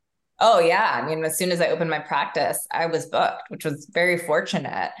Oh yeah. I mean, as soon as I opened my practice, I was booked, which was very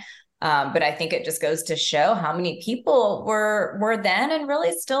fortunate. But I think it just goes to show how many people were then and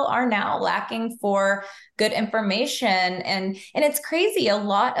really still are now lacking for good information. And it's crazy. A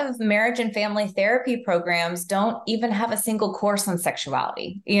lot of marriage and family therapy programs don't even have a single course on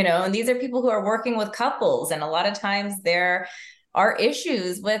sexuality, and these are people who are working with couples, and a lot of times there are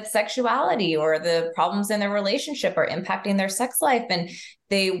issues with sexuality or the problems in their relationship are impacting their sex life. And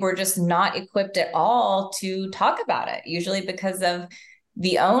they were just not equipped at all to talk about it, usually because of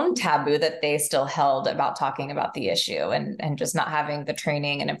the own taboo that they still held about talking about the issue and just not having the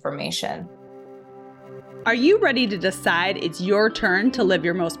training and information. Are you ready to decide it's your turn to live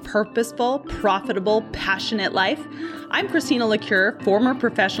your most purposeful, profitable, passionate life? I'm Christina LaCure, former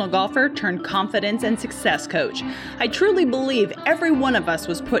professional golfer turned confidence and success coach. I truly believe every one of us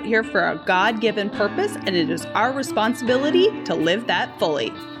was put here for a God-given purpose, and it is our responsibility to live that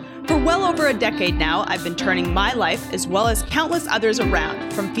fully. For well over a decade now, I've been turning my life, as well as countless others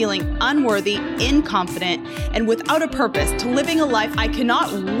around, from feeling unworthy, inconfident, and without a purpose to living a life I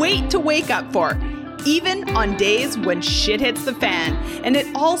cannot wait to wake up for, even on days when shit hits the fan. And it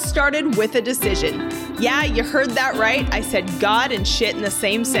all started with a decision. Yeah, you heard that right. I said God and shit in the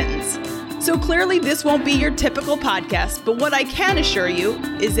same sentence. So clearly this won't be your typical podcast, but what I can assure you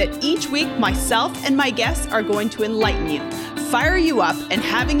is that each week myself and my guests are going to enlighten you, fire you up, and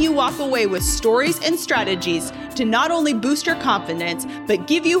having you walk away with stories and strategies to not only boost your confidence, but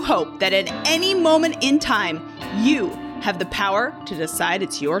give you hope that at any moment in time, you have the power to decide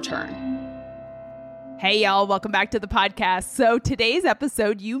it's your turn. Hey y'all, welcome back to the podcast. So today's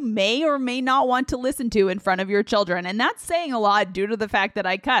episode you may or may not want to listen to in front of your children, and that's saying a lot due to the fact that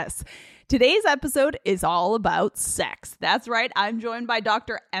I cuss. Today's episode is all about sex. That's right. I'm joined by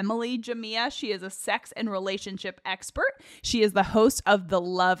Dr. Emily Jamea. She is a sex and relationship expert. She is the host of the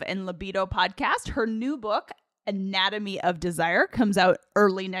Love and Libido podcast. Her new book, Anatomy of Desire, comes out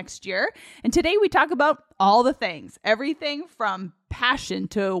early next year. And today we talk about all the things, everything from passion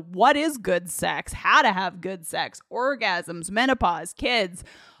to what is good sex, how to have good sex, orgasms, menopause, kids,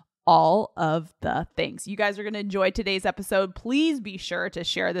 all of the things. You guys are going to enjoy today's episode. Please be sure to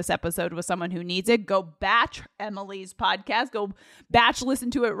share this episode with someone who needs it. Go batch Emily's podcast. Go batch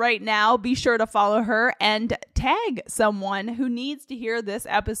listen to it right now. Be sure to follow her and tag someone who needs to hear this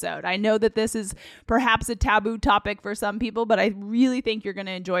episode. I know that this is perhaps a taboo topic for some people, but I really think you're going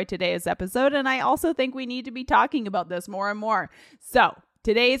to enjoy today's episode. And I also think we need to be talking about this more and more. So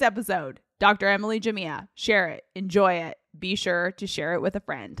today's episode, Dr. Emily Jamea, share it, enjoy it. Be sure to share it with a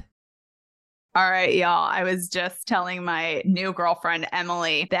friend. All right, y'all. I was just telling my new girlfriend,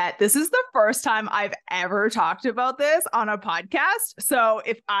 Emily, that this is the first time I've ever talked about this on a podcast. So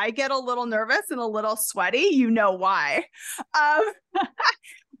if I get a little nervous and a little sweaty, you know why.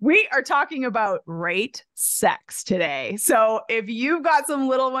 We are talking about great sex today. So if you've got some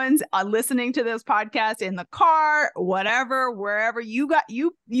little ones listening to this podcast in the car, whatever, wherever you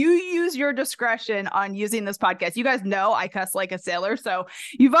use your discretion on using this podcast. You guys know I cuss like a sailor. So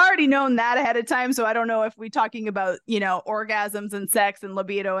you've already known that ahead of time. So I don't know if we're talking about, orgasms and sex and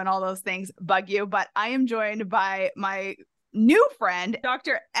libido and all those things bug you, but I am joined by my new friend,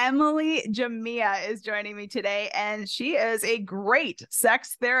 Dr. Emily Jamea is joining me today, and she is a great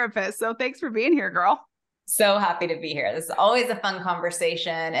sex therapist. So thanks for being here, girl. So happy to be here. This is always a fun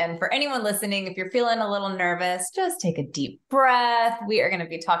conversation. And for anyone listening, if you're feeling a little nervous, just take a deep breath. We are going to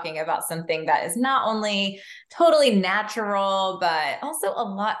be talking about something that is not only totally natural, but also a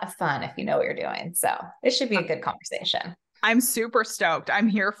lot of fun if you know what you're doing. So it should be a good conversation. I'm super stoked. I'm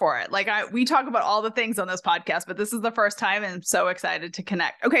here for it. We talk about all the things on this podcast, but this is the first time and I'm so excited to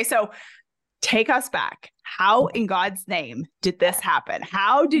connect. Okay, so take us back. How in God's name did this happen?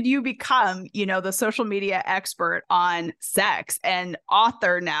 How did you become, the social media expert on sex and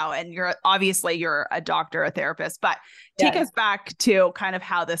author now? And you're a doctor, a therapist, but take us back to kind of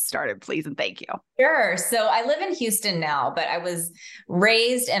how this started, please. And thank you. Sure. So I live in Houston now, but I was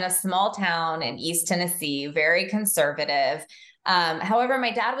raised in a small town in East Tennessee, very conservative. However,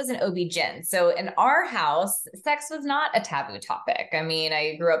 my dad was an OB-GYN. So in our house, sex was not a taboo topic. I mean,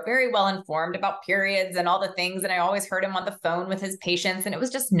 I grew up very well informed about periods and all the things, and I always heard him on the phone with his patients, and it was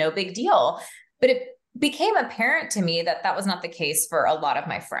just no big deal. But it became apparent to me that that was not the case for a lot of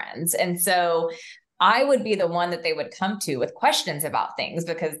my friends. And so I would be the one that they would come to with questions about things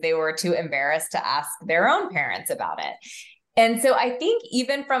because they were too embarrassed to ask their own parents about it. And so I think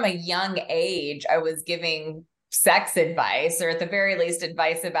even from a young age, I was giving sex advice, or at the very least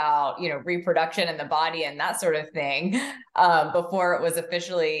advice about, reproduction and the body and that sort of thing, before it was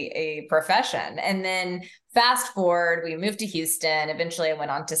officially a profession. And then fast forward, we moved to Houston. Eventually I went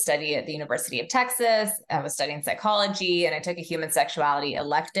on to study at the University of Texas. I was studying psychology, and I took a human sexuality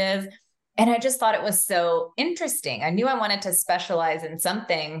elective. And I just thought it was so interesting. I knew I wanted to specialize in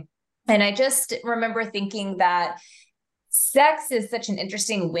something. And I just remember thinking that sex is such an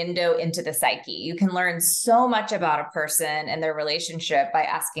interesting window into the psyche. You can learn so much about a person and their relationship by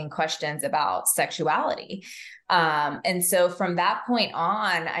asking questions about sexuality. And so from that point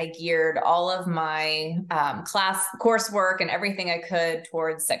on, I geared all of my coursework and everything I could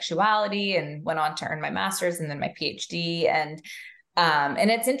towards sexuality, and went on to earn my master's and then my PhD. And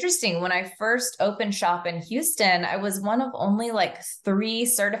it's interesting, when I first opened shop in Houston, I was one of only like 3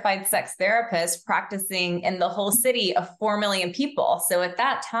 certified sex therapists practicing in the whole city of 4 million people. So at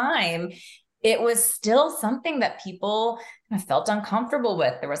that time, it was still something that people felt uncomfortable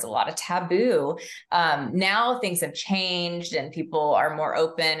with. There was a lot of taboo. Now things have changed, and people are more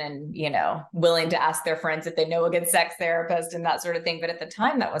open and, willing to ask their friends if they know a good sex therapist and that sort of thing. But at the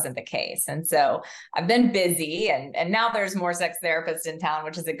time, that wasn't the case. And so I've been busy, and now there's more sex therapists in town,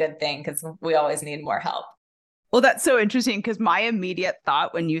 which is a good thing because we always need more help. Well, that's so interesting, because my immediate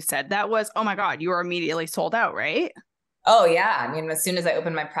thought when you said that was, oh my God, you were immediately sold out, right? Oh yeah. I mean, as soon as I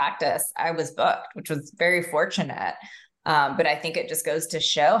opened my practice, I was booked, which was very fortunate. But I think it just goes to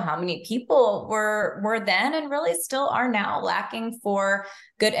show how many people were then and really still are now lacking for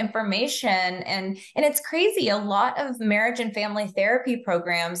good information. And it's crazy. A lot of marriage and family therapy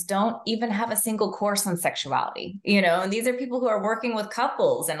programs don't even have a single course on sexuality, and these are people who are working with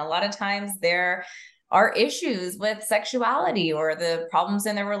couples. And a lot of times there are issues with sexuality, or the problems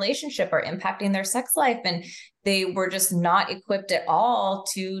in their relationship are impacting their sex life. And they were just not equipped at all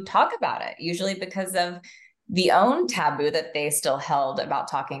to talk about it, usually because of the own taboo that they still held about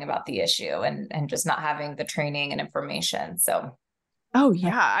talking about the issue, and just not having the training and information. So. Oh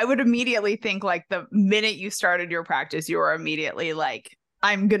yeah. I would immediately think, like, the minute you started your practice, you were immediately like,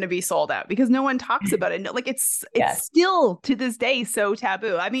 I'm going to be sold out, because no one talks about it. Like it's still to this day so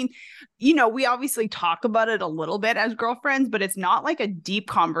taboo. I mean, we obviously talk about it a little bit as girlfriends, but it's not like a deep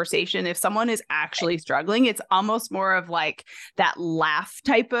conversation. If someone is actually struggling, it's almost more of like that laugh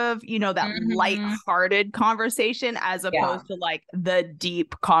type of, that lighthearted conversation, as opposed to like the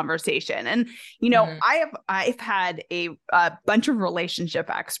deep conversation. And, I've had a bunch of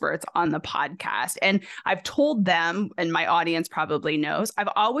relationship experts on the podcast, and I've told them, and my audience probably knows, I've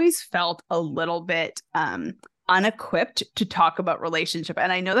always felt a little bit unequipped to talk about relationship.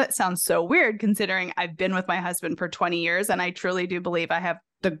 And I know that sounds so weird, considering I've been with my husband for 20 years, and I truly do believe I have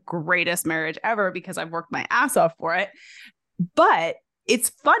the greatest marriage ever because I've worked my ass off for it. But it's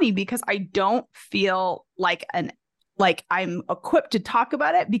funny because I don't feel like I'm equipped to talk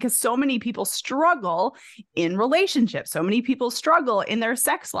about it, because so many people struggle in relationships. So many people struggle in their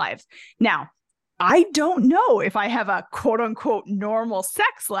sex lives. Now, I don't know if I have a quote unquote normal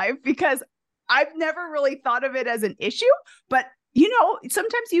sex life, because I've never really thought of it as an issue. But,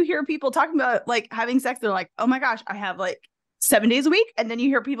 sometimes you hear people talking about like having sex. They're like, oh my gosh, I have like 7 days a week. And then you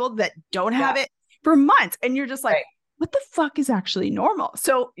hear people that don't have it for months. And you're just like, what the fuck is actually normal?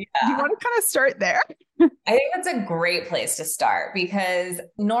 So do you want to kind of start there? I think that's a great place to start, because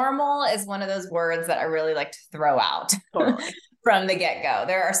normal is one of those words that I really like to throw out. Totally. From the get-go.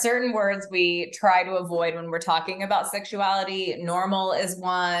 There are certain words we try to avoid when we're talking about sexuality. Normal is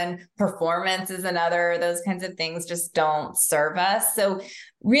one, performance is another. Those kinds of things just don't serve us. So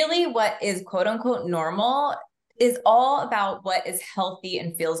really, what is quote unquote normal is all about what is healthy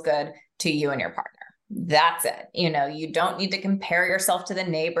and feels good to you and your partner. That's it. You don't need to compare yourself to the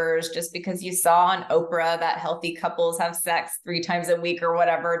neighbors just because you saw on Oprah that healthy couples have sex 3 times a week or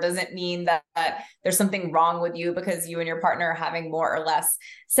whatever. It doesn't mean that there's something wrong with you because you and your partner are having more or less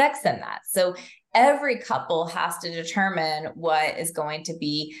sex than that. So every couple has to determine what is going to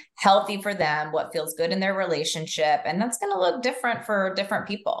be healthy for them, what feels good in their relationship. And that's going to look different for different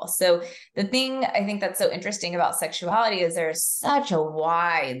people. So the thing I think that's so interesting about sexuality is there's such a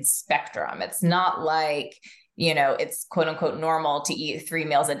wide spectrum. It's not like, it's quote unquote normal to eat 3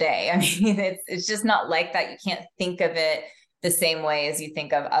 meals a day. I mean, it's just not like that. You can't think of it the same way as you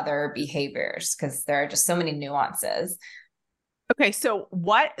think of other behaviors, because there are just so many nuances. Okay, so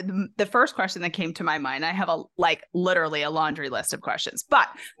the first question that came to my mind, I have literally a laundry list of questions, but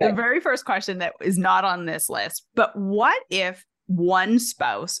the very first question that is not on this list, but what if one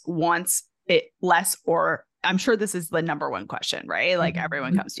spouse wants it less or I'm sure this is the number one question, right? Like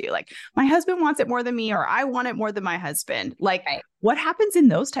everyone comes to you like, my husband wants it more than me, or I want it more than my husband. Like what happens in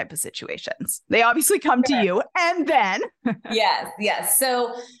those type of situations? They obviously come to you and then. Yes.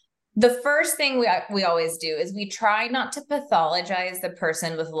 So the first thing we always do is we try not to pathologize the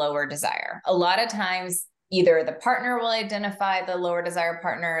person with lower desire. A lot of times, either the partner will identify the lower desire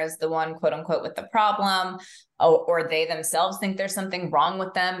partner as the one, quote unquote, with the problem, or they themselves think there's something wrong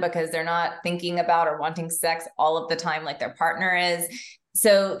with them because they're not thinking about or wanting sex all of the time like their partner is.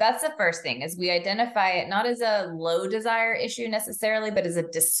 So that's the first thing, is we identify it not as a low desire issue necessarily, but as a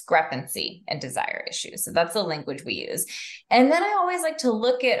discrepancy in desire issue. So that's the language we use. And then I always like to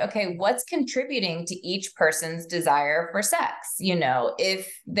look at, okay, what's contributing to each person's desire for sex?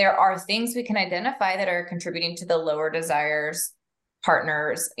 If there are things we can identify that are contributing to the lower desires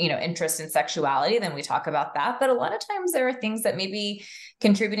partner's, interest in sexuality, then we talk about that. But a lot of times there are things that may be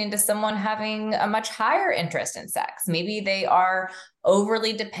contributing to someone having a much higher interest in sex. Maybe they are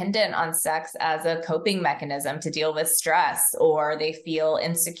overly dependent on sex as a coping mechanism to deal with stress, or they feel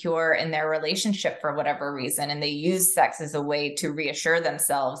insecure in their relationship for whatever reason, and they use sex as a way to reassure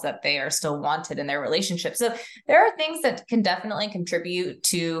themselves that they are still wanted in their relationship. So there are things that can definitely contribute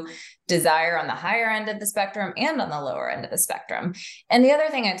to desire on the higher end of the spectrum and on the lower end of the spectrum. And the other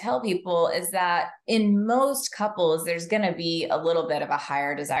thing I tell people is that in most couples, there's going to be a little bit of a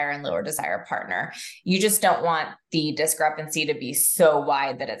higher desire and lower desire partner. You just don't want the discrepancy to be so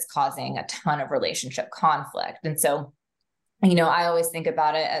wide that it's causing a ton of relationship conflict. And so, I always think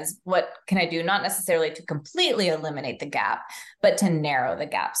about it as, what can I do? Not necessarily to completely eliminate the gap, but to narrow the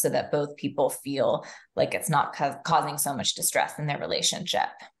gap so that both people feel like it's not causing so much distress in their relationship.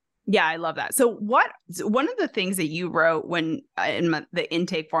 Yeah, I love that. So one of the things that you wrote when in the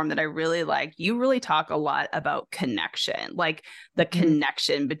intake form that I really like, you really talk a lot about connection, like the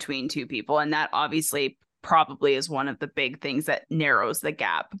connection between two people. And that obviously probably is one of the big things that narrows the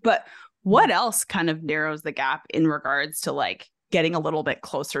gap. But what else kind of narrows the gap in regards to like getting a little bit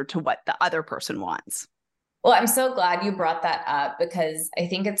closer to what the other person wants? Well, I'm so glad you brought that up, because I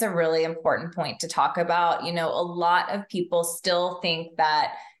think it's a really important point to talk about. A lot of people still think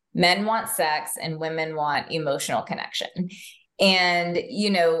that men want sex and women want emotional connection. And,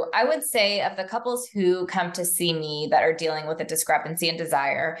 I would say of the couples who come to see me that are dealing with a discrepancy in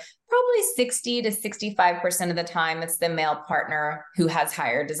desire, probably 60 to 65% of the time, it's the male partner who has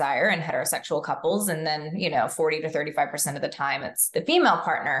higher desire in heterosexual couples. And then, 40 to 35% of the time, it's the female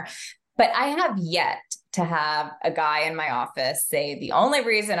partner. But I have yet to have a guy in my office say, the only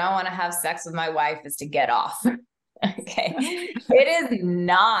reason I want to have sex with my wife is to get off. Okay. It is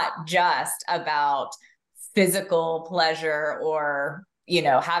not just about physical pleasure or,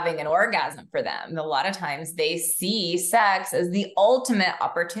 having an orgasm for them. A lot of times they see sex as the ultimate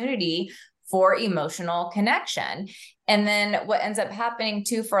opportunity for emotional connection. And then what ends up happening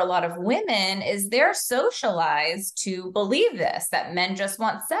too for a lot of women is they're socialized to believe this, that men just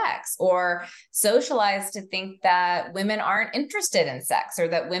want sex, or socialized to think that women aren't interested in sex, or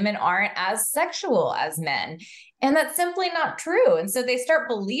that women aren't as sexual as men. And that's simply not true. And so they start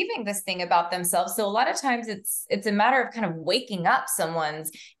believing this thing about themselves. So a lot of times it's a matter of kind of waking up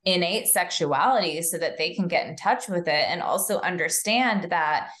someone's innate sexuality so that they can get in touch with it, and also understand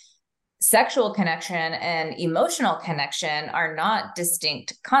that sexual connection and emotional connection are not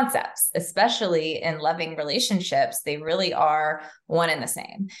distinct concepts, especially in loving relationships. They really are one and the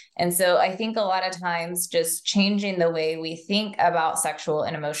same. And so I think a lot of times just changing the way we think about sexual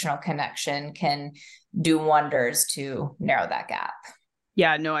and emotional connection can do wonders to narrow that gap.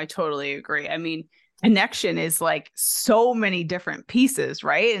 Yeah, no, I totally agree. I mean, connection is like so many different pieces,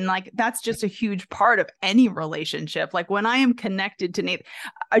 right? And like, that's just a huge part of any relationship. Like when I am connected to Nate,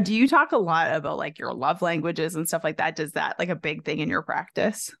 do you talk a lot about like your love languages and stuff like that? Does that like a big thing in your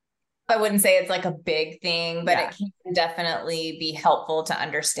practice? I wouldn't say it's like a big thing, but it can definitely be helpful to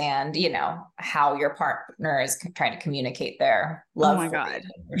understand, how your partner is trying to communicate their love. Oh my God.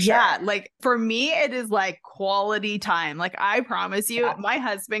 Yeah. Like for me, it is like quality time. Like I promise you, my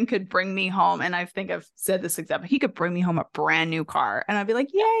husband could bring me home. And I think I've said this example. He could bring me home a brand new car and I'd be like,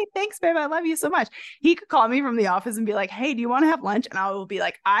 yay, thanks, babe. I love you so much. He could call me from the office and be like, hey, do you want to have lunch? And I will be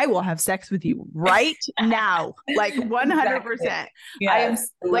like, I will have sex with you right now. Like 100%. Exactly. Yes,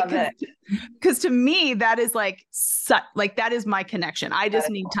 I am like, because to me, that is like that is my connection. I just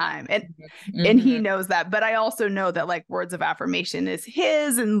need time. And he knows that. But I also know that like words of affirmation is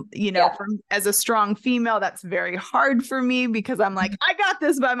his. And, as a strong female, that's very hard for me because I'm like, I got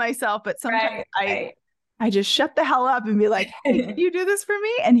this by myself. But sometimes I just shut the hell up and be like, hey, can you do this for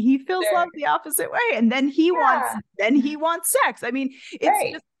me? And he feels love the opposite way. And then he wants sex. I mean,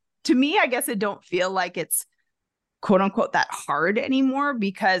 it's just, to me, I guess I don't feel like it's quote unquote that hard anymore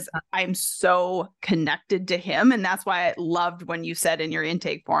because I'm so connected to him. And that's why I loved when you said in your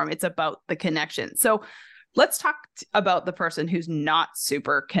intake form, it's about the connection. So let's talk about the person who's not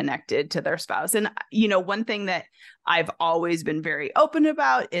super connected to their spouse. And, one thing that I've always been very open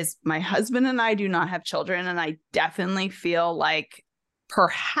about is my husband and I do not have children. And I definitely feel like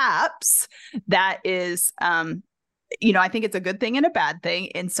perhaps that is, I think it's a good thing and a bad thing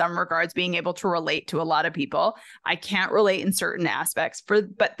in some regards, being able to relate to a lot of people. I can't relate in certain aspects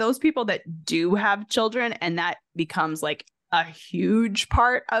but those people that do have children, and that becomes like a huge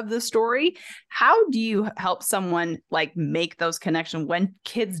part of the story. How do you help someone like make those connections when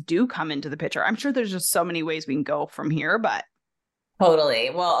kids do come into the picture? I'm sure there's just so many ways we can go from here, but. Totally.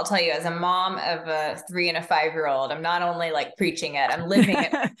 Well, I'll tell you, as a mom of a 3 and a 5-year-old, I'm not only like preaching it, I'm living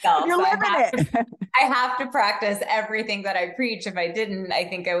it myself. You're living it. I have to practice everything that I preach. If I didn't, I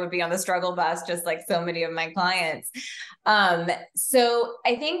think I would be on the struggle bus, just like so many of my clients. So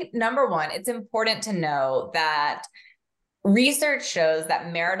I think number one, it's important to know that research shows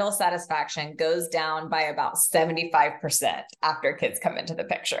that marital satisfaction goes down by about 75% after kids come into the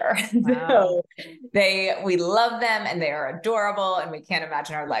picture. Wow. So we love them and they are adorable and we can't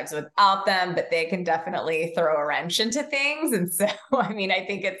imagine our lives without them, but they can definitely throw a wrench into things. And so, I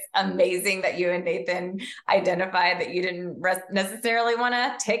think it's amazing that you and Nathan identified that you didn't necessarily want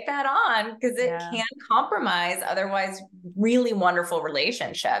to take that on, because it can compromise otherwise really wonderful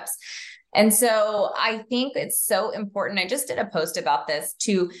relationships. And so I think it's so important. I just did a post about this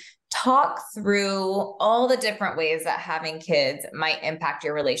to talk through all the different ways that having kids might impact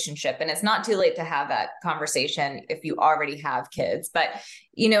your relationship. And it's not too late to have that conversation if you already have kids. But,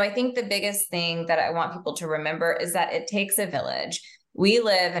 I think the biggest thing that I want people to remember is that it takes a village. We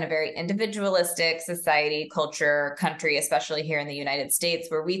live in a very individualistic society, culture, country, especially here in the United States,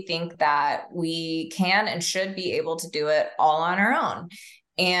 where we think that we can and should be able to do it all on our own.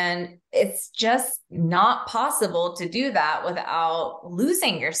 And it's just not possible to do that without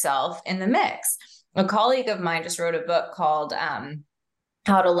losing yourself in the mix. A colleague of mine just wrote a book called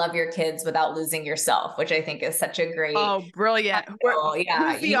How to Love Your Kids Without Losing Yourself, which I think is such a great. Oh, brilliant.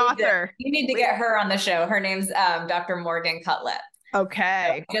 Yeah. Who's the author? You need to get her on the show. Her name's Dr. Morgan Cutlip.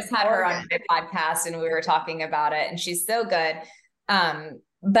 Okay. So I just had her on my podcast and we were talking about it, and she's so good.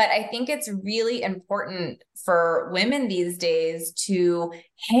 But I think it's really important for women these days to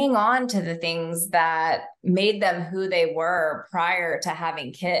hang on to the things that made them who they were prior to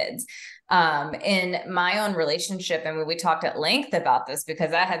having kids. In my own relationship, and we talked at length about this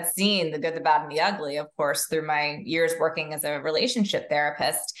because I had seen the good, the bad, and the ugly, of course, through my years working as a relationship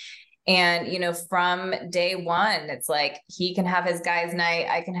therapist. And, from day one, it's like he can have his guys' night.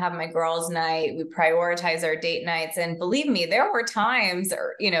 I can have my girls' night. We prioritize our date nights. And believe me, there were times,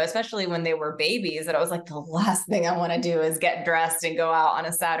 especially when they were babies, that I was like, the last thing I want to do is get dressed and go out on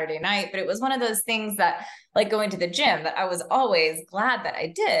a Saturday night. But it was one of those things that, like going to the gym, that I was always glad that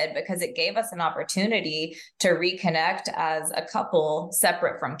I did, because it gave us an opportunity to reconnect as a couple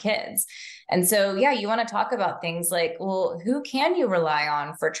separate from kids. And so, you want to talk about things like, well, who can you rely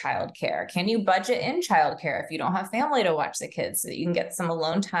on for childcare? Can you budget in childcare if you don't have family to watch the kids so that you can get some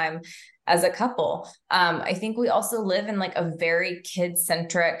alone time as a couple? I think we also live in like a very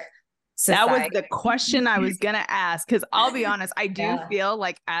kid-centric society. That was the question I was going to ask, because I'll be honest, I do feel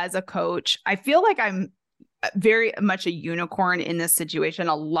like as a coach, I feel like I'm very much a unicorn in this situation.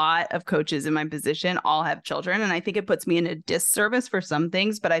 A lot of coaches in my position all have children. And I think it puts me in a disservice for some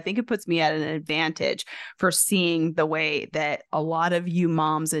things, but I think it puts me at an advantage for seeing the way that a lot of you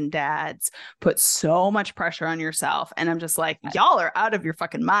moms and dads put so much pressure on yourself. And I'm just like, y'all are out of your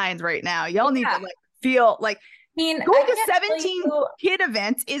fucking minds right now. Y'all need to like feel like going to 17 kid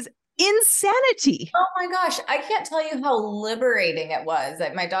events is insanity. Oh my gosh. I can't tell you how liberating it was.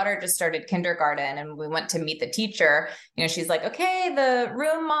 Like, my daughter just started kindergarten and we went to meet the teacher. She's like, okay, the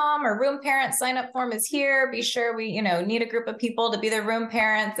room mom or room parent sign up form is here. Be sure we, need a group of people to be the room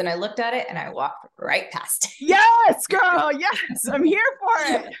parents. And I looked at it and I walked right past it. Yes, girl. Yes. I'm here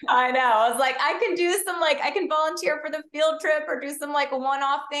for it. I know. I was like, I can do some, I can volunteer for the field trip or do some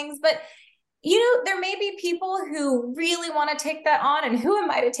one-off things, but there may be people who really want to take that on, and who am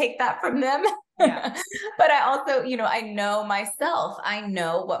I to take that from them? Yeah. But I also, I know myself, I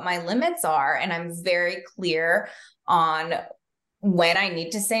know what my limits are, and I'm very clear on when I need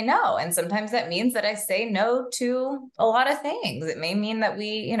to say no. And sometimes that means that I say no to a lot of things. It may mean that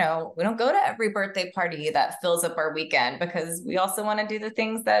we don't go to every birthday party that fills up our weekend, because we also want to do the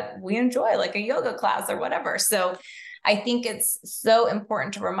things that we enjoy, like a yoga class or whatever. So I think it's so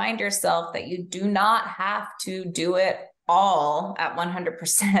important to remind yourself that you do not have to do it all at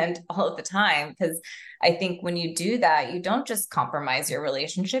 100% all of the time. Because I think when you do that, you don't just compromise your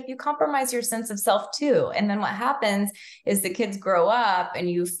relationship, you compromise your sense of self too. And then what happens is the kids grow up and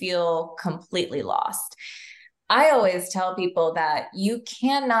you feel completely lost. I always tell people that you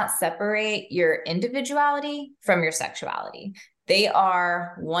cannot separate your individuality from your sexuality. They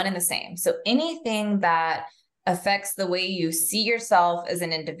are one and the same. So anything that affects the way you see yourself as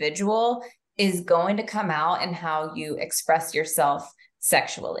an individual is going to come out in how you express yourself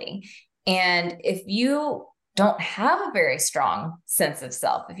sexually. And if you don't have a very strong sense of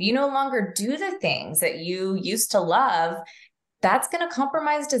self, if you no longer do the things that you used to love, that's going to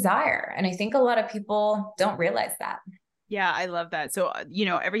compromise desire. And I think a lot of people don't realize that. Yeah, I love that. So,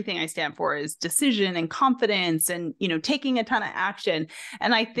 everything I stand for is decision and confidence and, taking a ton of action.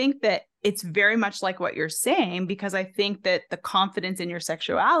 And I think that it's very much like what you're saying, because I think that the confidence in your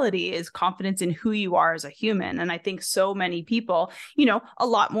sexuality is confidence in who you are as a human. And I think so many people, a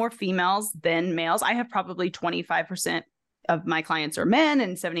lot more females than males. I have probably 25% of my clients are men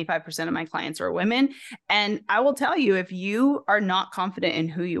and 75% of my clients are women. And I will tell you, if you are not confident in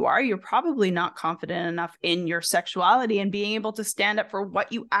who you are, you're probably not confident enough in your sexuality and being able to stand up for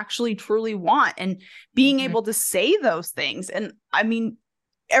what you actually truly want and being able to say those things. And I mean,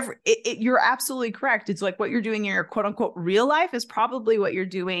 you're absolutely correct. It's like what you're doing in your quote unquote real life is probably what you're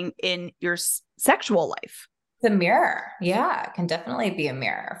doing in your sexual life. The mirror. Yeah, it can definitely be a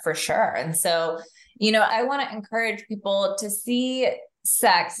mirror for sure. And so, I want to encourage people to see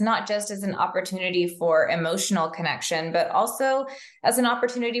sex not just as an opportunity for emotional connection, but also as an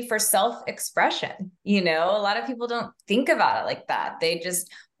opportunity for self-expression. A lot of people don't think about it like that. They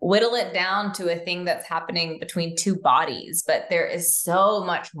just whittle it down to a thing that's happening between two bodies. But there is so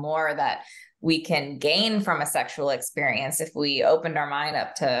much more that we can gain from a sexual experience if we opened our mind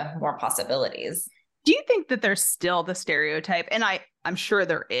up to more possibilities. Do you think that there's still the stereotype? And I'm sure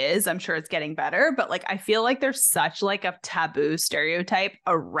there is. I'm sure it's getting better. But I feel like there's such a taboo stereotype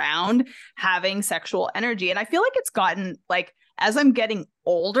around having sexual energy. And I feel like it's gotten as I'm getting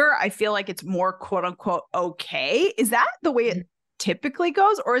older, I feel like it's more quote unquote okay. Is that the way it typically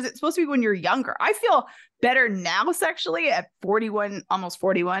goes? Or is it supposed to be when you're younger? I feel better now sexually at 41, almost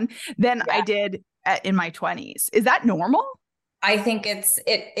 41, than I did in my 20s. Is that normal? I think it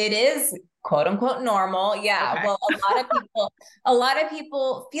is quote unquote normal. Yeah. Okay. Well, a lot of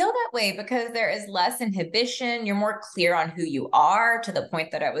people feel that way because there is less inhibition. You're more clear on who you are, to the point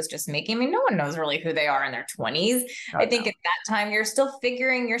that I was just making. I mean, no one knows really who they are in their 20s. I think at that time you're still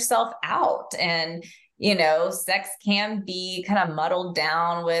figuring yourself out, and sex can be kind of muddled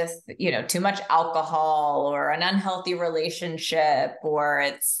down with, too much alcohol or an unhealthy relationship, or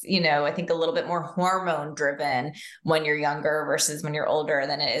it's, I think a little bit more hormone driven when you're younger versus when you're older,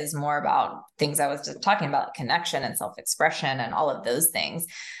 than it is more about things I was just talking about, connection and self-expression and all of those things.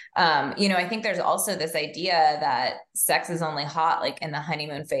 I think there's also this idea that sex is only hot in the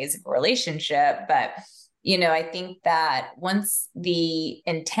honeymoon phase of a relationship, but I think that once the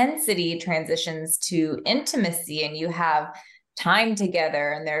intensity transitions to intimacy and you have time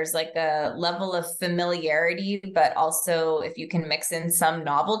together and there's a level of familiarity, but also if you can mix in some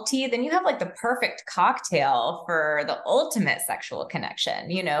novelty, then you have the perfect cocktail for the ultimate sexual connection.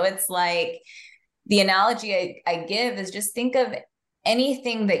 It's the analogy I give is just think of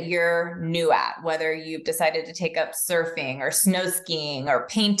anything that you're new at, whether you've decided to take up surfing or snow skiing or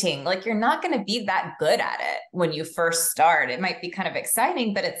painting, you're not going to be that good at it when you first start. It might be kind of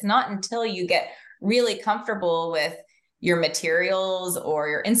exciting, but it's not until you get really comfortable with your materials or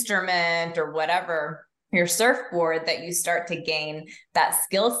your instrument or whatever, your surfboard, that you start to gain that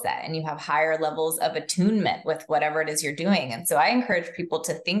skill set and you have higher levels of attunement with whatever it is you're doing. And so I encourage people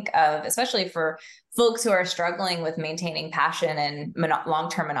to think of, especially for folks who are struggling with maintaining passion in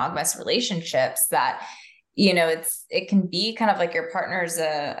long-term monogamous relationships, that, it can be kind of your partner's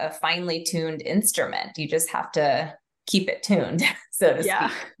a finely tuned instrument. You just have to keep it tuned, so to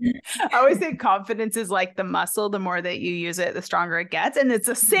speak. I always think confidence is like the muscle. The more that you use it, the stronger it gets. And it's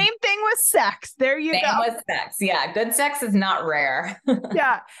the same thing with sex. There you go. Same with sex. Yeah. Good sex is not rare.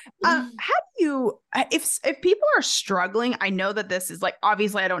 Yeah. How do you, if people are struggling, I know that this is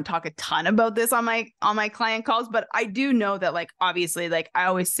obviously I don't talk a ton about this on my client calls, but I do know that obviously, I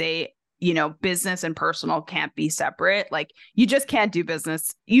always say, business and personal can't be separate. You just can't do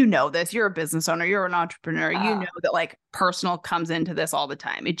business. This, you're a business owner, you're an entrepreneur, that personal comes into this all the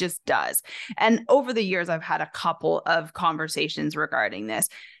time. It just does. And over the years, I've had a couple of conversations regarding this.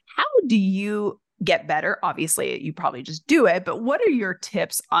 How do you get better? Obviously, you probably just do it, but what are your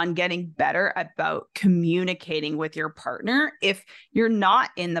tips on getting better about communicating with your partner if you're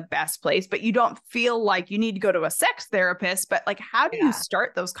not in the best place, but you don't feel like you need to go to a sex therapist? But like, how do you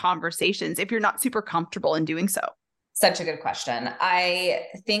start those conversations if you're not super comfortable in doing so? Such a good question. I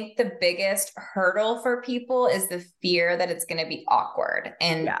think the biggest hurdle for people is the fear that it's going to be awkward.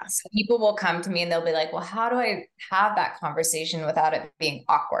 And so people will come to me and they'll be like, well, how do I have that conversation without it being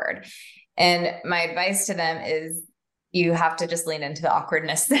awkward? And my advice to them is you have to just lean into the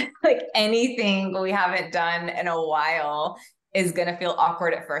awkwardness. Like anything we haven't done in a while is going to feel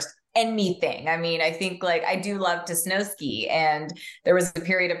awkward at first. Anything. I mean, I think like I do love to snow ski. And there was a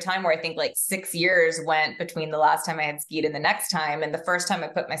period of time where I think like 6 years went between the last time I had skied and the next time. And the first time I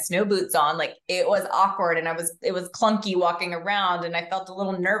put my snow boots on, like it was awkward and it was clunky walking around and I felt a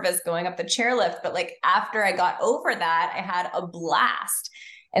little nervous going up the chairlift. But like after I got over that, I had a blast.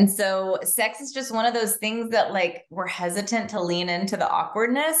 And so sex is just one of those things that like we're hesitant to lean into the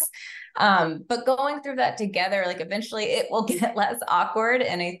awkwardness. But going through that together, like eventually it will get less awkward.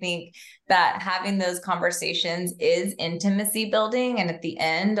 And I think that having those conversations is intimacy building. And at the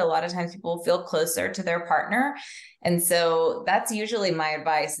end, a lot of times people feel closer to their partner. And so that's usually my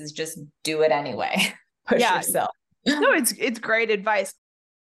advice is just do it anyway. Push yourself. No, it's great advice.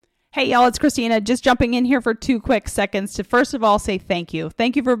 Hey, y'all, it's Christina. Just jumping in here for 2 quick seconds to first of all say thank you.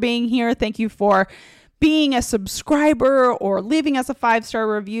 Thank you for being here. Thank you for being a subscriber or leaving us a 5-star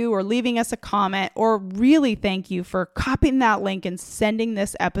review or leaving us a comment, or really thank you for copying that link and sending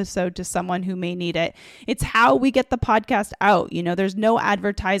this episode to someone who may need it. It's how we get the podcast out. You know, there's no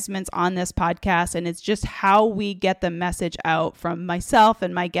advertisements on this podcast, and it's just how we get the message out from myself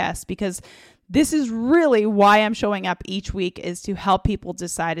and my guests, because this is really why I'm showing up each week, is to help people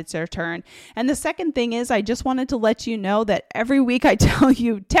decide it's their turn. And the second thing is, I just wanted to let you know that every week I tell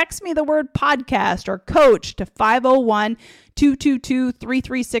you, text me the word podcast or coach to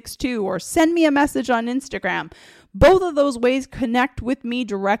 501-222-3362 or send me a message on Instagram. Both of those ways connect with me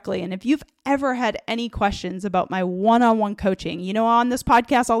directly. And if you've ever had any questions about my one-on-one coaching, you know, on this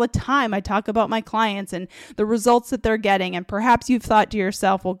podcast all the time, I talk about my clients and the results that they're getting. And perhaps you've thought to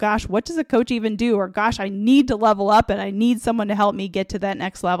yourself, well, gosh, what does a coach even do? Or gosh, I need to level up and I need someone to help me get to that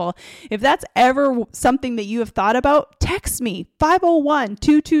next level. If that's ever something that you have thought about, text me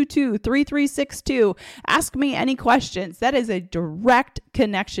 501-222-3362. Ask me any questions. That is a direct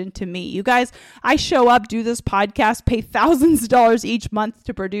connection to me. You guys, I show up, do this podcast, pay thousands of dollars each month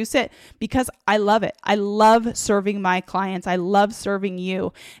to produce it because I love it. I love serving my clients. I love serving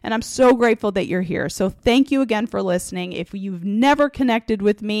you. And I'm so grateful that you're here. So thank you again for listening. If you've never connected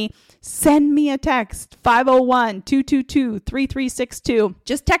with me, send me a text, 501-222-3362.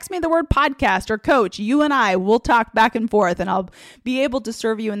 Just text me the word podcast or coach. You and I will talk back and forth, and I'll be able to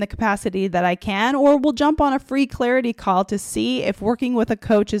serve you in the capacity that I can, or we'll jump on a free clarity call to see if working with a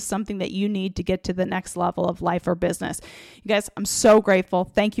coach is something that you need to get to the next level of life or business. You guys, I'm so grateful.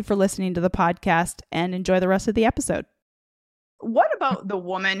 Thank you for listening to the podcast, and enjoy the rest of the episode. What about the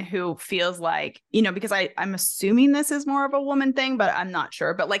woman who feels like, you know, because I'm assuming this is more of a woman thing, but I'm not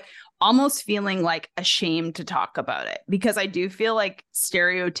sure, but like almost feeling like ashamed to talk about it, because I do feel like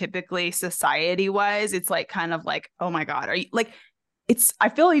stereotypically society wise, it's like kind of like, oh my God, are you like, I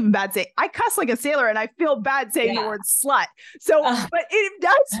feel even bad saying, I cuss like a sailor and I feel bad saying the word slut. So, but it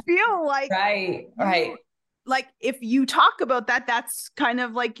does feel like, right. Like if you talk about that, that's kind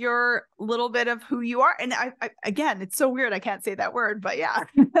of like your little bit of who you are. And I again, it's so weird. I can't say that word, but yeah.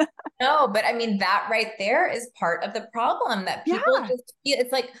 No, but I mean, that right there is part of the problem that people just,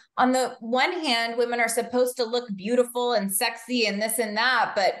 it's like on the one hand, women are supposed to look beautiful and sexy and this and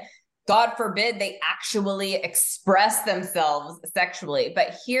that, but God forbid they actually express themselves sexually.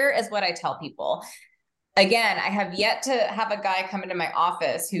 But here is what I tell people. Again, I have yet to have a guy come into my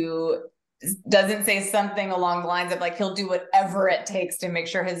office who doesn't say something along the lines of like, he'll do whatever it takes to make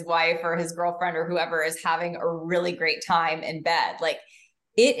sure his wife or his girlfriend or whoever is having a really great time in bed. Like,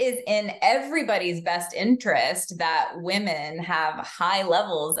 it is in everybody's best interest that women have high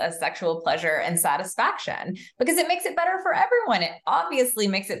levels of sexual pleasure and satisfaction, because it makes it better for everyone. It obviously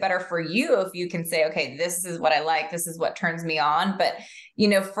makes it better for you if you can say, okay, this is what I like, this is what turns me on. But, you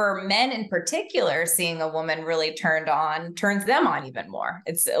know, for men in particular, seeing a woman really turned on turns them on even more.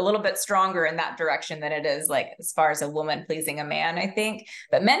 It's a little bit stronger in that direction than it is like as far as a woman pleasing a man, I think.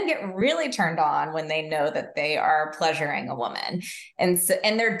 But men get really turned on when they know that they are pleasuring a woman. And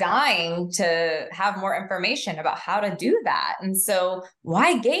they're dying to have more information about how to do that. And so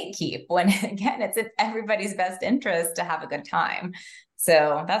why gatekeep when, again, it's in everybody's best interest to have a good time.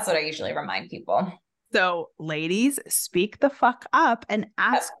 So that's what I usually remind people. So ladies, speak the fuck up and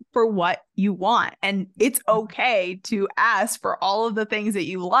ask for what you want. And it's okay to ask for all of the things that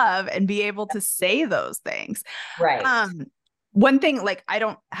you love and be able to say those things. Right. One thing, like,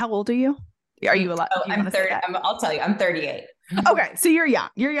 how old are you? Are you allowed? Oh, I'm 30. I'll tell you, I'm 38. Okay. So you're young.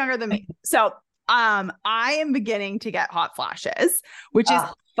 You're younger than me. So I am beginning to get hot flashes, which is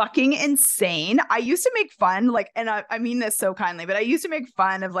fucking insane. I used to make fun, like, and I mean this so kindly, but I used to make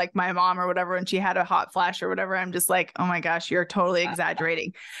fun of like my mom or whatever when she had a hot flash or whatever. I'm just like, oh my gosh, you're totally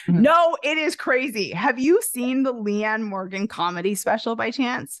exaggerating. No, it is crazy. Have you seen the Leanne Morgan comedy special by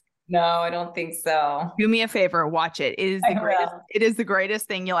chance? No, I don't think so. Do me a favor, watch it. It is the greatest. It is the greatest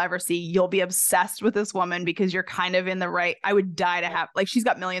thing you'll ever see. You'll be obsessed with this woman because you're kind of in the right. I would die to have, like, she's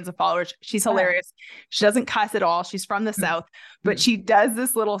got millions of followers. She's hilarious. She doesn't cuss at all. She's from the South, but she does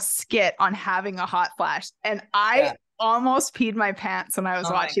this little skit on having a hot flash. And I almost peed my pants when I was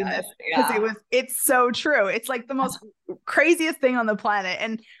watching this because it's so true. It's like the most craziest thing on the planet.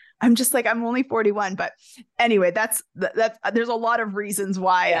 And I'm just like, I'm only 41, but anyway, that's there's a lot of reasons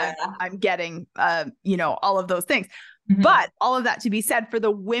why I'm getting, all of those things. But all of that to be said, for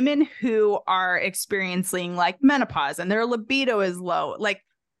the women who are experiencing like menopause and their libido is low, like,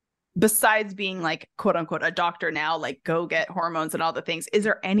 besides being like, quote unquote, a doctor now, like, go get hormones and all the things, is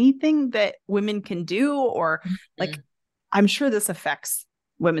there anything that women can do? Or like, I'm sure this affects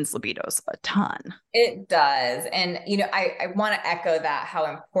women's libidos a ton. It does. And, I want to echo that, how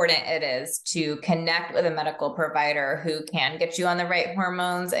important it is to connect with a medical provider who can get you on the right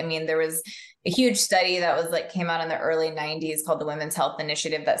hormones. I mean, there was a huge study that was like, came out in the early 90s called the Women's Health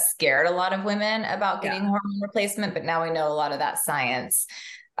Initiative that scared a lot of women about getting hormone replacement. But now we know a lot of that science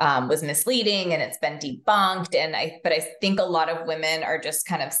was misleading and it's been debunked. But I think a lot of women are just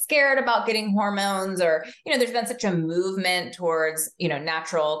kind of scared about getting hormones, or, there's been such a movement towards,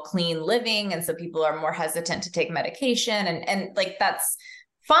 natural, clean living. And so people are more hesitant to take medication, and like, that's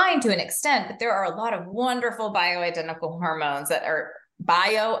fine to an extent, but there are a lot of wonderful bioidentical hormones that are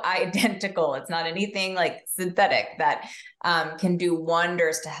bioidentical. It's not anything like synthetic that can do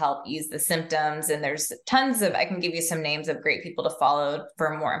wonders to help ease the symptoms. And there's tons of, I can give you some names of great people to follow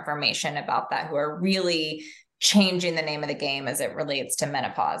for more information about that, who are really changing the name of the game as it relates to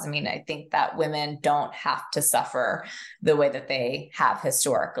menopause. I mean, I think that women don't have to suffer the way that they have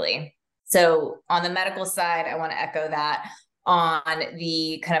historically. So on the medical side, I want to echo that. On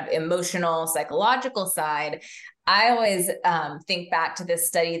the kind of emotional, psychological side, I always think back to this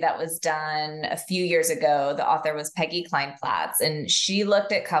study that was done a few years ago. The author was Peggy Kleinplatz, and she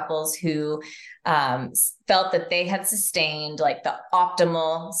looked at couples who felt that they had sustained like the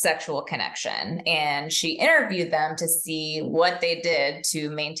optimal sexual connection. And she interviewed them to see what they did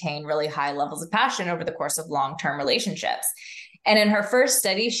to maintain really high levels of passion over the course of long-term relationships. And in her first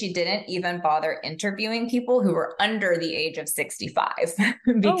study, she didn't even bother interviewing people who were under the age of 65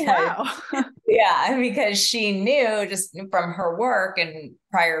 because she knew just from her work and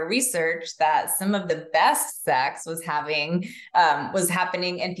prior research that some of the best sex was happening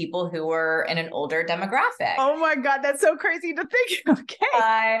in people who were in an older demographic. Oh my God, that's so crazy to think. Okay.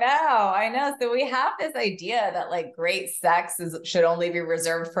 I know. So we have this idea that like great sex should only be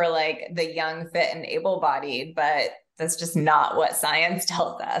reserved for like the young, fit, and able-bodied, but that's just not what science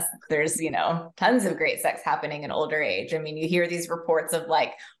tells us. There's, tons of great sex happening in older age. I mean, you hear these reports of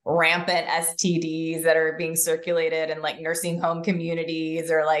like rampant STDs that are being circulated in like nursing home communities,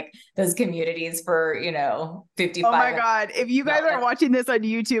 or like those communities for, 55. Oh my God. If you guys are watching this on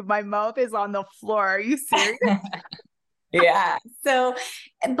YouTube, my mouth is on the floor. Are you serious? Yeah. So,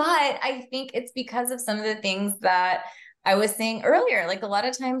 but I think it's because of some of the things that I was saying earlier, like a lot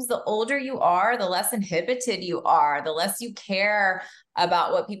of times the older you are, the less inhibited you are, the less you care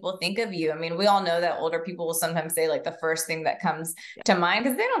about what people think of you. I mean, we all know that older people will sometimes say like the first thing that comes to mind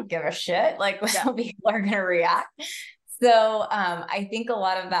because they don't give a shit, like how people are going to react. So I think a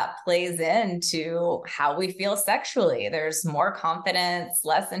lot of that plays into how we feel sexually. There's more confidence,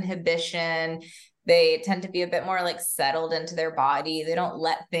 less inhibition. They tend to be a bit more like settled into their body. They don't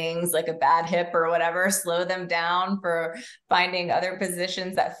let things like a bad hip or whatever slow them down for finding other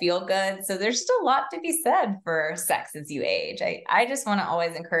positions that feel good. So there's just a lot to be said for sex as you age. I just want to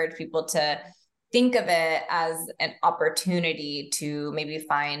always encourage people to think of it as an opportunity to maybe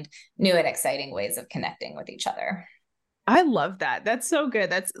find new and exciting ways of connecting with each other. I love that. That's so good.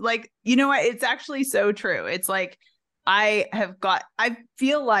 That's like, what? It's actually so true. It's like, I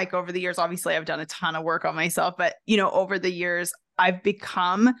feel like over the years, obviously I've done a ton of work on myself, but over the years, I've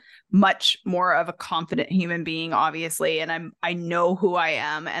become much more of a confident human being, obviously. And I know who I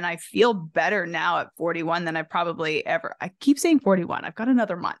am, and I feel better now at 41 than I probably ever, I keep saying 41. I've got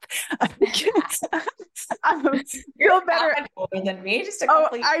another month. I feel better. Older than me, just a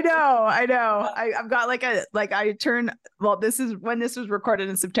couple years. I know. I've got I turn, well, this is when this was recorded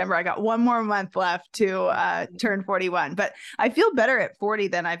in September. I got one more month left to turn 41, but I feel better at 40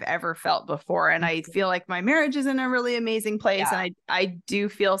 than I've ever felt before. And I feel like my marriage is in a really amazing place. Yeah. And I do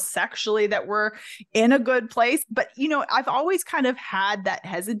feel sexually that we're in a good place. But, you know, I've always kind of had that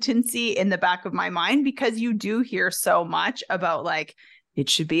hesitancy in the back of my mind, because you do hear so much about like, it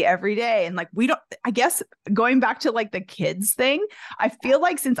should be every day. And like, we don't, I guess going back to like the kids thing, I feel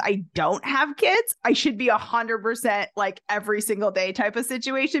like since I don't have kids, I should be 100% like every single day type of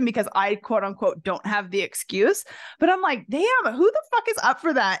situation, because I quote unquote don't have the excuse. But I'm like, damn, who the fuck is up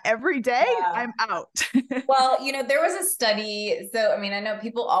for that every day? Yeah. I'm out. Well, you know, there was a study. So, I mean, I know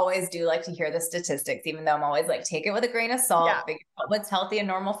people always do like to hear the statistics, even though I'm always like, take it with a grain of salt, figure out what's healthy and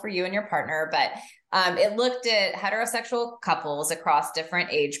normal for you and your partner. But it looked at heterosexual couples across different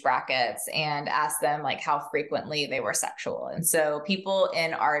age brackets and asked them like how frequently they were sexual. And so people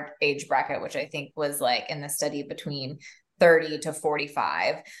in our age bracket, which I think was like in the study between 30 to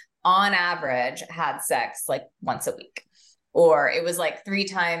 45, on average had sex like once a week, or it was like 3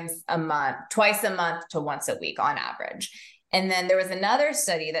 times a month, twice a month to once a week on average. And then there was another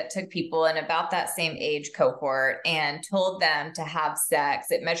study that took people in about that same age cohort and told them to have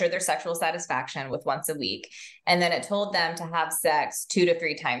sex. It measured their sexual satisfaction with once a week. And then it told them to have sex 2 to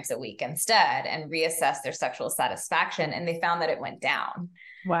 3 times a week instead and reassess their sexual satisfaction. And they found that it went down.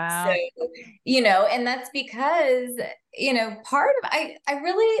 Wow. So, you know, and that's because, you know, part of, I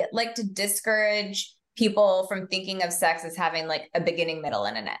really like to discourage people from thinking of sex as having like a beginning, middle,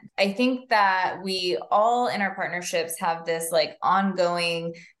 and an end. I think that we all in our partnerships have this like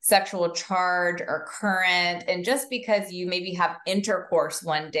ongoing sexual charge or current. And just because you maybe have intercourse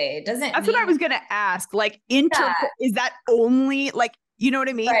one day doesn't That's what I was going to ask. Like intercourse, is that only like, you know what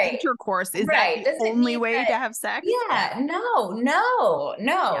I mean? Right. Intercourse, is that the only way to have sex? Yeah, no.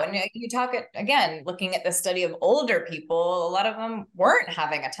 Yeah. And you talk it again, looking at the study of older people, a lot of them weren't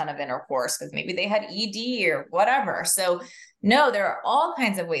having a ton of intercourse because maybe they had ED or whatever. So no, there are all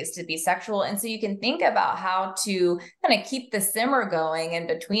kinds of ways to be sexual. And so you can think about how to kind of keep the simmer going in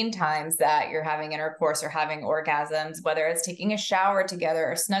between times that you're having intercourse or having orgasms, whether it's taking a shower together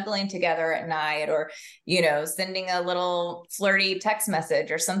or snuggling together at night, or, you know, sending a little flirty text message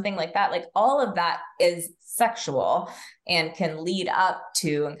or something like that. Like all of that is sexual and can lead up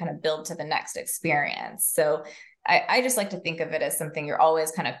to and kind of build to the next experience. So I just like to think of it as something you're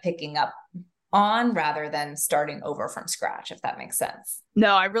always kind of picking up on rather than starting over from scratch, if that makes sense.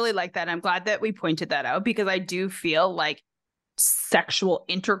 No, I really like that. I'm glad that we pointed that out, because I do feel like sexual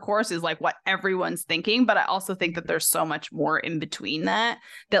intercourse is like what everyone's thinking, but I also think that there's so much more in between that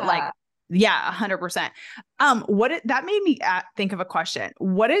like, yeah, 100%. That made me think of a question.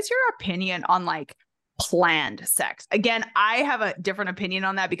 What is your opinion on like planned sex? Again, I have a different opinion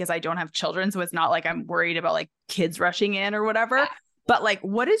on that because I don't have children. So it's not like I'm worried about like kids rushing in or whatever. Yeah. But like,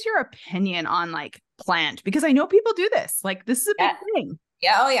 what is your opinion on like planned? Because I know people do this. Like, this is a big thing.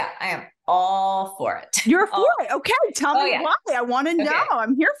 Yeah. Oh yeah. I am all for it. You're for it. Okay. Tell me why. I want to know.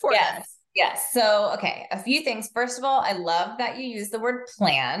 I'm here for this. Yes. So, okay. A few things. First of all, I love that you use the word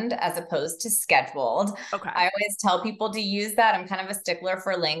planned as opposed to scheduled. Okay. I always tell people to use that. I'm kind of a stickler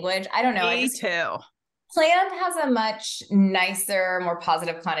for language. I don't know. Me too. Planned has a much nicer, more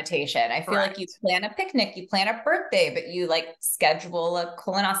positive connotation. I feel like you plan a picnic, you plan a birthday, but you like schedule a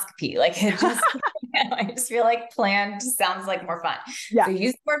colonoscopy. Like it just, I just feel like planned sounds like more fun. Yeah. So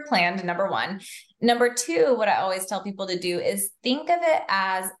use the word planned, number one. Number two, what I always tell people to do is think of it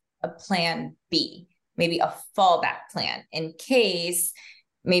as a plan B, maybe a fallback plan in case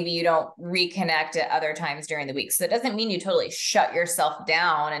maybe you don't reconnect at other times during the week. So it doesn't mean you totally shut yourself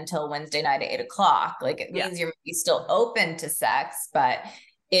down until Wednesday night at 8:00. Like it means you're still open to sex, but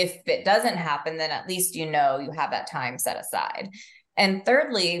if it doesn't happen, then at least you know you have that time set aside. And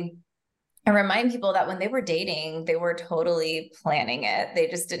thirdly, I remind people that when they were dating, they were totally planning it. They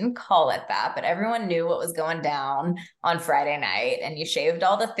just didn't call it that, but everyone knew what was going down on Friday night, and you shaved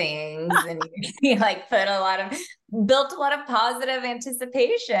all the things and you like built a lot of positive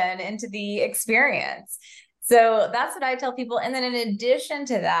anticipation into the experience. So that's what I tell people. And then in addition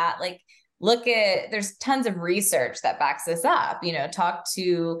to that, like, there's tons of research that backs this up, talk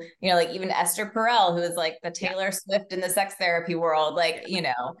to, like even Esther Perel, who is like the Taylor Swift in the sex therapy world. Like,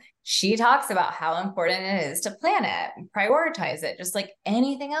 she talks about how important it is to plan it, prioritize it, just like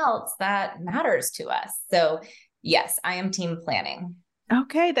anything else that matters to us. So Yes, I am team planning.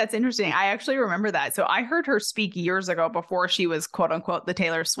 Okay, that's interesting. I actually remember that. So I heard her speak years ago before she was quote unquote the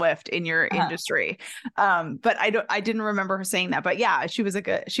Taylor Swift in your industry. But I didn't remember her saying that. But yeah, she was a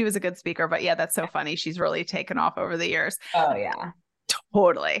good speaker. But yeah, that's so funny. She's really taken off over the years. Oh yeah.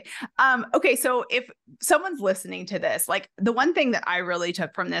 Totally. Okay, so if someone's listening to this, like the one thing that I really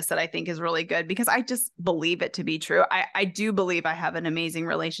took from this that I think is really good, because I just believe it to be true. I do believe I have an amazing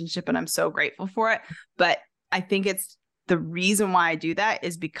relationship and I'm so grateful for it. But I think it's the reason why I do that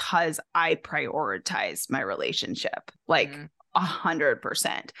is because I prioritize my relationship like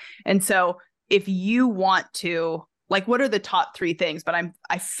 100%. And so if you want to, like, what are the top 3 things? But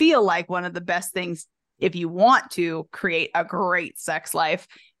I feel like one of the best things, if you want to create a great sex life,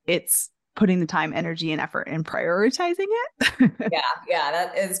 it's putting the time, energy, and effort and prioritizing it. Yeah,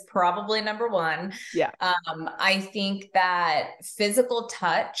 that is probably number 1. Yeah. I think that physical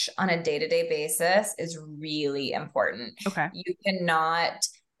touch on a day-to-day basis is really important. Okay. You cannot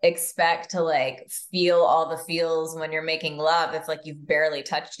expect to like feel all the feels when you're making love if like you've barely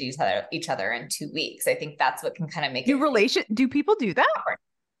touched each other in 2 weeks. I think that's what can kind of make Do people do that?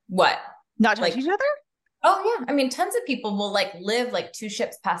 What? Not touch like each other? Oh yeah. I mean, tons of people will like live like 2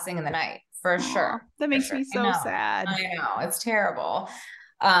 ships passing in the night for sure. That makes me so sad. I know. It's terrible.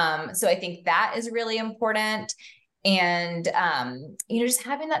 So I think that is really important. And just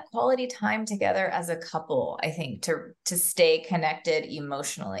having that quality time together as a couple, I think to stay connected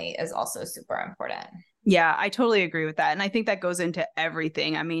emotionally is also super important. Yeah, I totally agree with that. And I think that goes into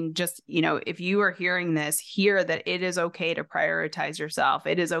everything. I mean, just, if you are hearing this, hear that it is okay to prioritize yourself.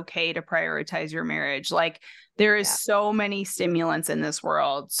 It is okay to prioritize your marriage. Like there is so many stimulants in this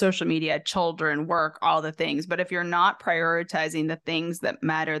world, social media, children, work, all the things. But if you're not prioritizing the things that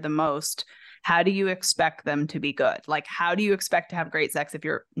matter the most, how do you expect them to be good? Like, how do you expect to have great sex if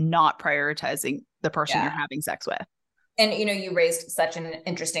you're not prioritizing the person you're having sex with? And, you raised such an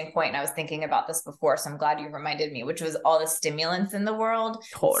interesting point. And I was thinking about this before, so I'm glad you reminded me, which was all the stimulants in the world.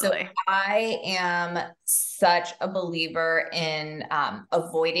 Totally. So I am such a believer in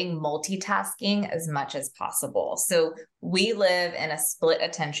avoiding multitasking as much as possible. So we live in a split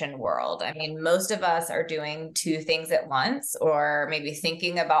attention world. I mean, most of us are doing 2 things at once, or maybe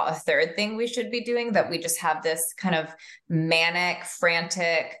thinking about a third thing we should be doing, that we just have this kind of manic,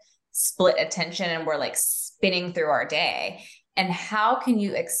 frantic split attention, and we're like spinning through our day. And how can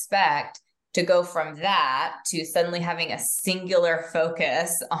you expect to go from that to suddenly having a singular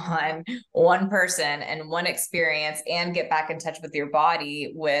focus on one person and one experience and get back in touch with your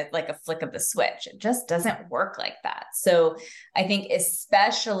body with like a flick of the switch? It just doesn't work like that. So I think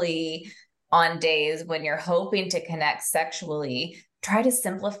especially on days when you're hoping to connect sexually, try to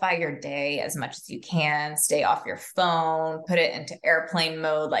simplify your day as much as you can. Stay off your phone, put it into airplane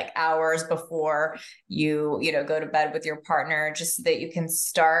mode like hours before you go to bed with your partner, just so that you can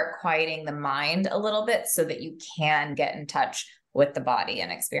start quieting the mind a little bit so that you can get in touch with the body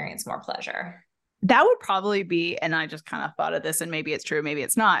and experience more pleasure. That would probably be, and I just kind of thought of this, and maybe it's true, maybe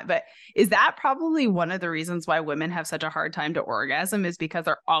it's not, but is that probably one of the reasons why women have such a hard time to orgasm, is because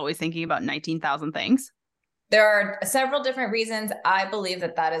they're always thinking about 19,000 things? There are several different reasons. I believe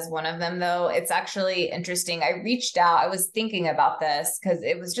that is one of them, though. It's actually interesting. I reached out. I was thinking about this because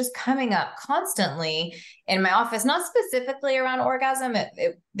it was just coming up constantly in my office, not specifically around orgasm.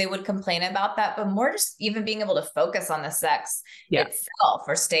 They would complain about that, but more just even being able to focus on the sex itself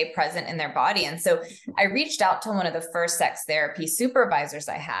or stay present in their body. And so I reached out to one of the first sex therapy supervisors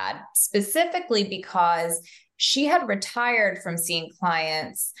I had, specifically because she had retired from seeing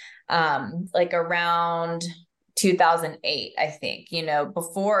clients like around 2008, I think,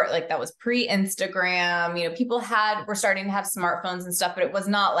 before, like, that was pre-Instagram, people were starting to have smartphones and stuff, but it was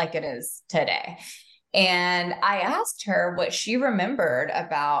not like it is today. And I asked her what she remembered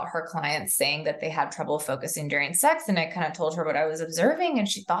about her clients saying that they had trouble focusing during sex. And I kind of told her what I was observing, and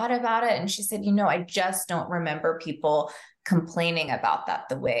she thought about it. And she said, I just don't remember people complaining about that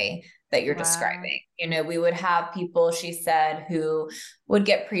the way that you're describing. We would have people, she said, who would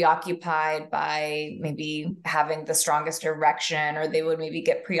get preoccupied by maybe having the strongest erection, or they would maybe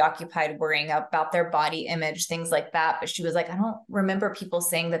get preoccupied worrying about their body image, things like that. But she was like, I don't remember people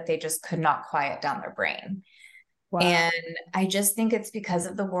saying that they just could not quiet down their brain. Wow. And I just think it's because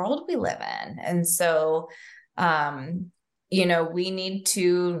of the world we live in. And so, we need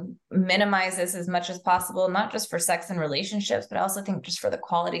to minimize this as much as possible, not just for sex and relationships, but I also think just for the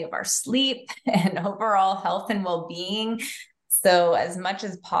quality of our sleep and overall health and well-being. So as much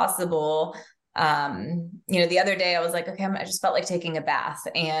as possible, the other day I was like, okay, I just felt like taking a bath,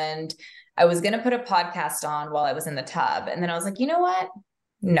 and I was going to put a podcast on while I was in the tub. And then I was like, you know what?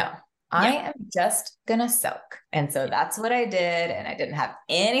 No, I am just going to soak. And so that's what I did. And I didn't have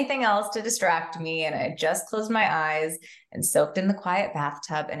anything else to distract me. And I just closed my eyes and soaked in the quiet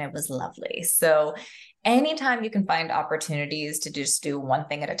bathtub, and it was lovely. So anytime you can find opportunities to just do one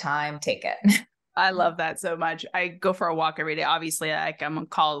thing at a time, take it. I love that so much. I go for a walk every day. Obviously, I'm on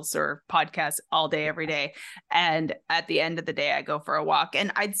calls or podcasts all day, every day. And at the end of the day, I go for a walk.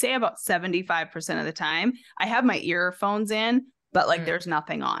 And I'd say about 75% of the time, I have my earphones in, but like there's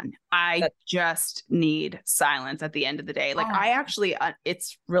nothing on. I just need silence at the end of the day. Like I actually,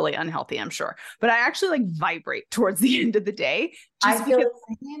 it's really unhealthy, I'm sure, but I actually like vibrate towards the end of the day. I feel the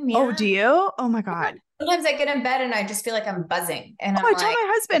same, yeah. Oh, do you? Oh my God. Sometimes I get in bed and I just feel like I'm buzzing. And I tell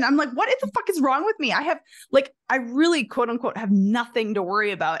my husband, I'm like, what the fuck is wrong with me? I really quote unquote have nothing to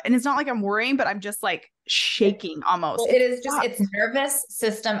worry about. And it's not like I'm worrying, but I'm just like shaking almost. Well, it is just, it's nervous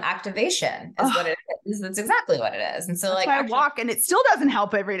system activation is what it is. That's exactly what it is. And so that's why I walk, and it still doesn't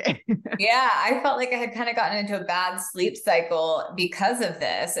help every day. Yeah. I felt like I had kind of gotten into a bad sleep cycle because of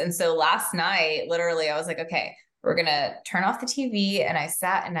this. And so last night, literally, I was like, okay, we're going to turn off the TV. And I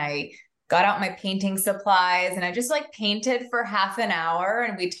sat and I got out my painting supplies and I just like painted for half an hour,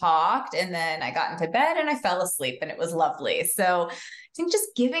 and we talked, and then I got into bed and I fell asleep, and it was lovely. So I think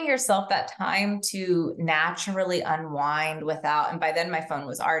just giving yourself that time to naturally unwind without, and by then my phone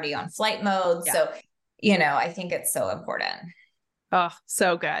was already on flight mode. Yeah. So, I think it's so important. Oh,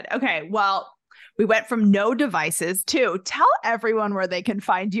 so good. Okay. Well, we went from no devices to tell everyone where they can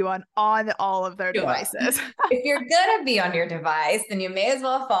find you on all of their devices. If you're going to be on your device, then you may as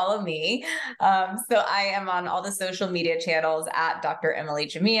well follow me. So I am on all the social media channels at Dr. Emily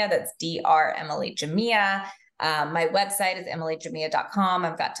Jamea. That's Dr. Emily Jamea. My website is emilyjamea.com.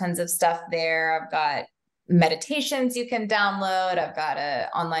 I've got tons of stuff there. I've got meditations you can download. I've got an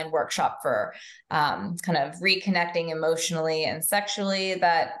online workshop for kind of reconnecting emotionally and sexually.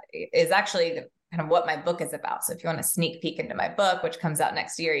 That is actually kind of what my book is about. So if you want a sneak peek into my book, which comes out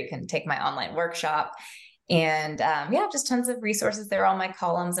next year, you can take my online workshop. And just tons of resources there. All my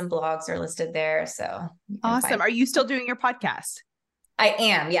columns and blogs are listed there. So awesome. Are you still doing your podcast? I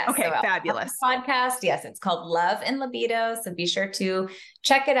am. Yes. Okay. So fabulous. Podcast. Yes. It's called Love and Libido. So be sure to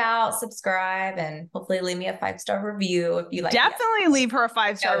check it out, subscribe, and hopefully leave me a 5-star review if you like. Definitely leave her a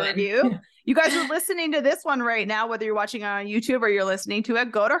 5-star review. You guys are listening to this one right now, whether you're watching on YouTube or you're listening to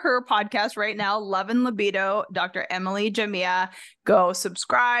it, go to her podcast right now, Love and Libido, Dr. Emily Jamea. Go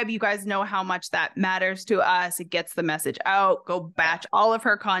subscribe. You guys know how much that matters to us. It gets the message out. Go batch all of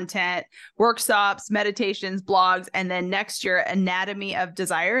her content, workshops, meditations, blogs, and then next year, Anatomy of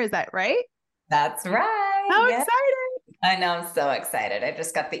Desire. Is that right? That's right. How exciting. I know. I'm so excited. I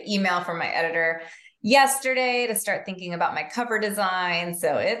just got the email from my editor yesterday to start thinking about my cover design.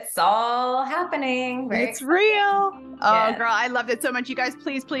 So it's all happening. It's real. Oh, girl, I loved it so much. You guys,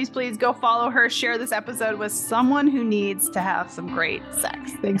 please, please, please go follow her. Share this episode with someone who needs to have some great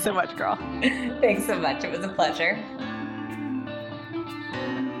sex. Thanks so much, girl. Thanks so much. It was a pleasure.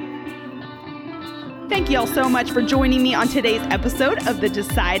 Thank you all so much for joining me on today's episode of the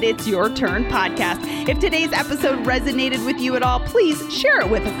Decide It's Your Turn podcast. If today's episode resonated with you at all, please share it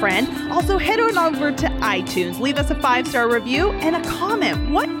with a friend. Also, head on over to iTunes, leave us a 5-star review and a comment.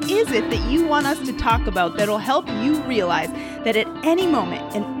 What is it that you want us to talk about that'll help you realize that at any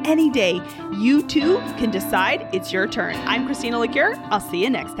moment and any day, you too can decide it's your turn? I'm Christina LeCure. I'll see you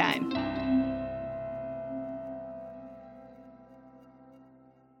next time.